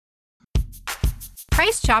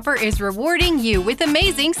Price Chopper is rewarding you with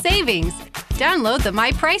amazing savings. Download the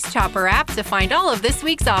My Price Chopper app to find all of this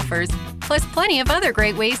week's offers, plus plenty of other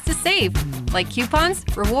great ways to save, like coupons,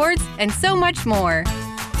 rewards, and so much more.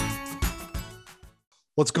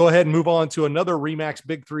 Let's go ahead and move on to another RE/MAX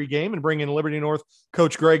Big Three game and bring in Liberty North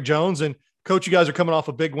coach Greg Jones. And Coach, you guys are coming off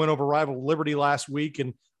a big win over rival Liberty last week,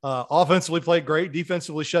 and offensively played great.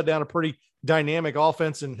 Defensively shut down a pretty dynamic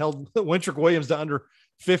offense and held Wintrick Williams to under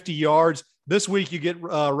 50 yards. This week you get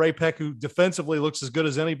Ray Peck, who defensively looks as good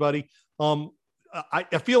as anybody.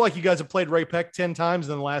 I feel like you guys have played Ray Peck 10 times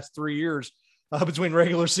in the last 3 years between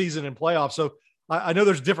regular season and playoffs. So I know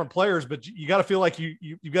there's different players, but you got to feel like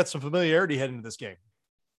you've got some familiarity heading into this game.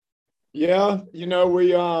 Yeah,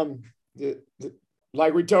 we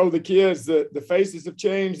like we told the kids that the faces have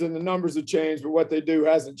changed and the numbers have changed, but what they do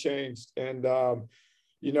hasn't changed. And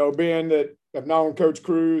being that I've known Coach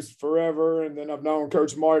Cruz forever, and then I've known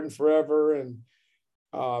Coach Martin forever, and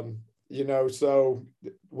so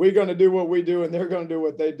we're going to do what we do, and they're going to do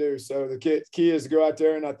what they do. So the key is to go out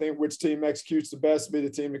there, and I think which team executes the best will be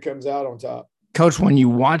the team that comes out on top. Coach, when you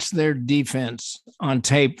watch their defense on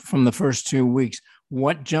tape from the first 2 weeks,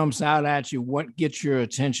 what jumps out at you? What gets your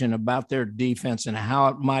attention about their defense and how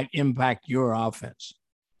it might impact your offense?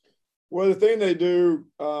 Well, the thing they do,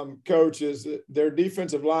 Coach, is that their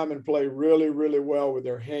defensive linemen play really, really well with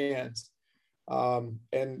their hands.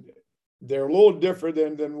 And they're a little different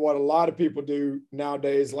than what a lot of people do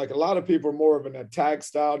nowadays. Like a lot of people are more of an attack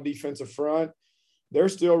style defensive front. They're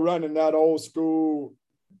still running that old school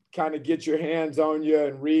kind of get your hands on you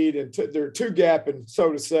and read, and they're two gapping,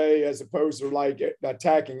 so to say, as opposed to like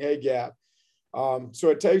attacking a gap. So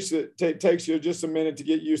it takes you just a minute to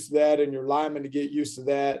get used to that, and your linemen to get used to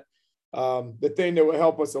that. The thing that will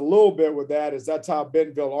help us a little bit with that is that's how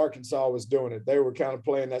Bentonville, Arkansas was doing it. They were kind of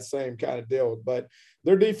playing that same kind of deal, but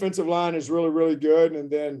their defensive line is really, really good.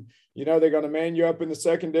 And then, they're going to man you up in the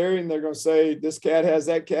secondary, and they're going to say, this cat has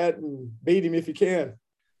that cat, and beat him if you can.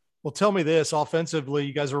 Well, tell me this, offensively,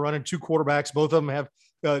 you guys are running two quarterbacks. Both of them have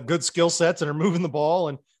good skill sets and are moving the ball.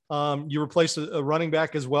 And you replaced a running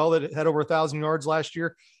back as well that had over 1,000 yards last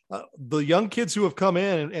year. The young kids who have come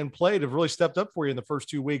in and played have really stepped up for you in the first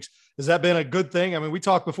 2 weeks. Has that been a good thing? I mean, we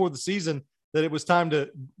talked before the season that it was time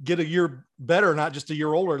to get a year better, not just a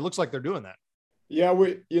year older. It looks like they're doing that. Yeah,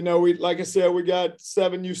 we like I said, we got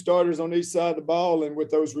 7 new starters on each side of the ball, and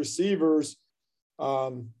with those receivers,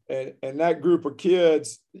 and that group of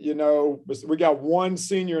kids, we got one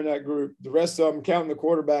senior in that group. The rest of them, counting the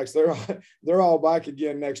quarterbacks, they're all back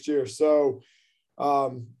again next year. So,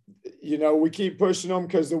 we keep pushing them,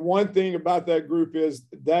 because the one thing about that group is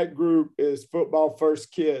football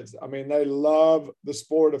first kids. I mean, they love the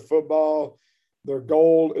sport of football. Their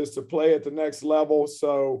goal is to play at the next level.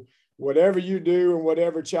 So whatever you do and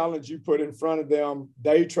whatever challenge you put in front of them,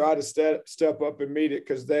 they try to step up and meet it,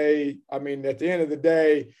 because at the end of the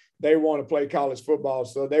day, they want to play college football.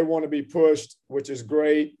 So they want to be pushed, which is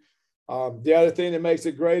great. The other thing that makes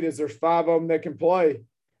it great is there's 5 of them that can play.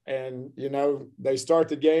 And, they start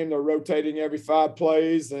the game, they're rotating every 5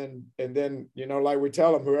 plays. And then, like we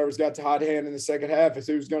tell them, whoever's got the hot hand in the second half is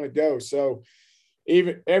who's going to go. So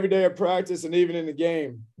even every day of practice and even in the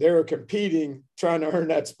game, they were competing, trying to earn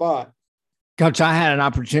that spot. Coach, I had an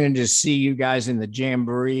opportunity to see you guys in the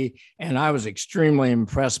Jamboree, and I was extremely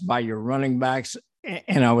impressed by your running backs.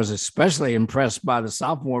 And I was especially impressed by the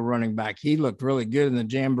sophomore running back. He looked really good in the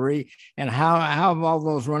Jamboree. And how have all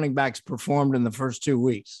those running backs performed in the first 2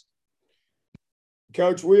 weeks?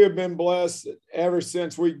 Coach, we have been blessed ever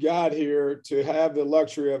since we got here to have the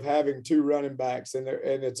luxury of having 2 running backs. And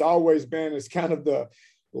it's always been, it's kind of the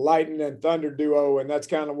lightning and thunder duo. And that's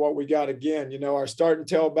kind of what we got again. Our starting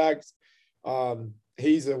tailbacks,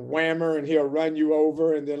 he's a whammer and he'll run you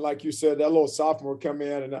over. And then, like you said, that little sophomore come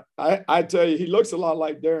in, and I tell you, he looks a lot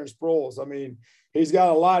like Darren Sproles. I mean, he's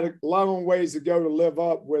got a lot of ways to go to live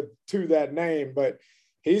up to that name, but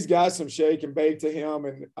he's got some shake and bake to him.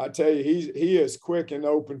 And I tell you, he is quick in the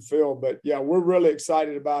open field. But yeah, we're really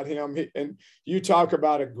excited about him. And you talk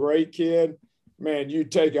about a great kid, man, you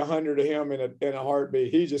take 100 of him in a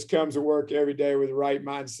heartbeat. He just comes to work every day with the right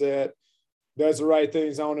mindset, does the right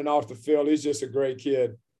things on and off the field. He's just a great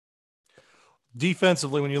kid.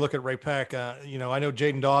 Defensively, when you look at Ray Peck, I know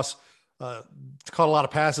Jaden Doss caught a lot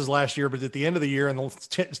of passes last year, but at the end of the year in the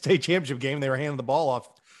state championship game, they were handing the ball off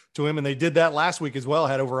to him, and they did that last week as well,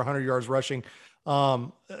 had over 100 yards rushing.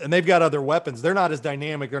 And they've got other weapons. They're not as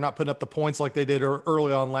dynamic. They're not putting up the points like they did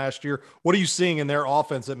early on last year. What are you seeing in their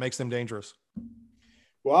offense that makes them dangerous?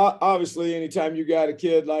 Well, obviously, anytime you got a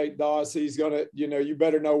kid like Doss, he's going to, you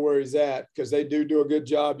better know where he's at because they do a good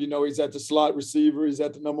job. He's at the slot receiver. He's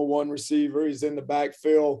at the number one receiver. He's in the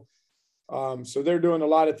backfield. So they're doing a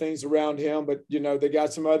lot of things around him, but, they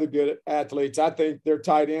got some other good athletes. I think their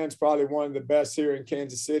tight end's probably one of the best here in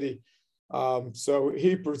Kansas City. So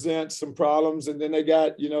he presents some problems. And then they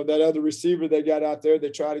got, that other receiver they got out there.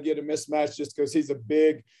 They try to get a mismatch just because he's a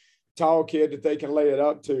big, tall kid that they can lay it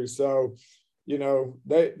up to. So,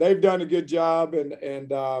 they've done a good job and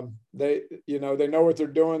they know what they're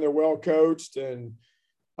doing. They're well coached and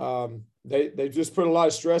they just put a lot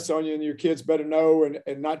of stress on you, and your kids better know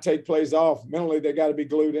and not take plays off. Mentally, they got to be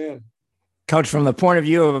glued in. Coach, from the point of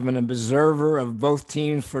view of an observer of both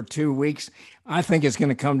teams for 2 weeks, I think it's going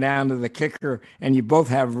to come down to the kicker, and you both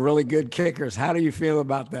have really good kickers. How do you feel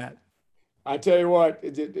about that? I tell you what,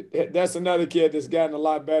 that's another kid that's gotten a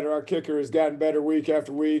lot better. Our kicker has gotten better week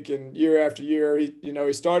after week and year after year.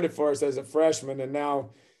 He started for us as a freshman, and now,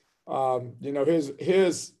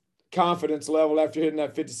 his confidence level after hitting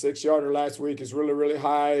that 56-yarder last week is really, really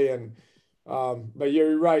high. And but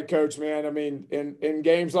you're right, Coach, man. I mean, in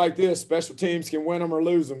games like this, special teams can win them or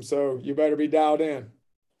lose them, so you better be dialed in.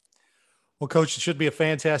 Well, Coach, it should be a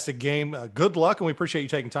fantastic game. Good luck, and we appreciate you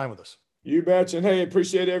taking time with us. You betcha. And hey,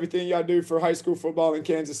 appreciate everything y'all do for high school football in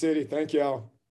Kansas City. Thank y'all.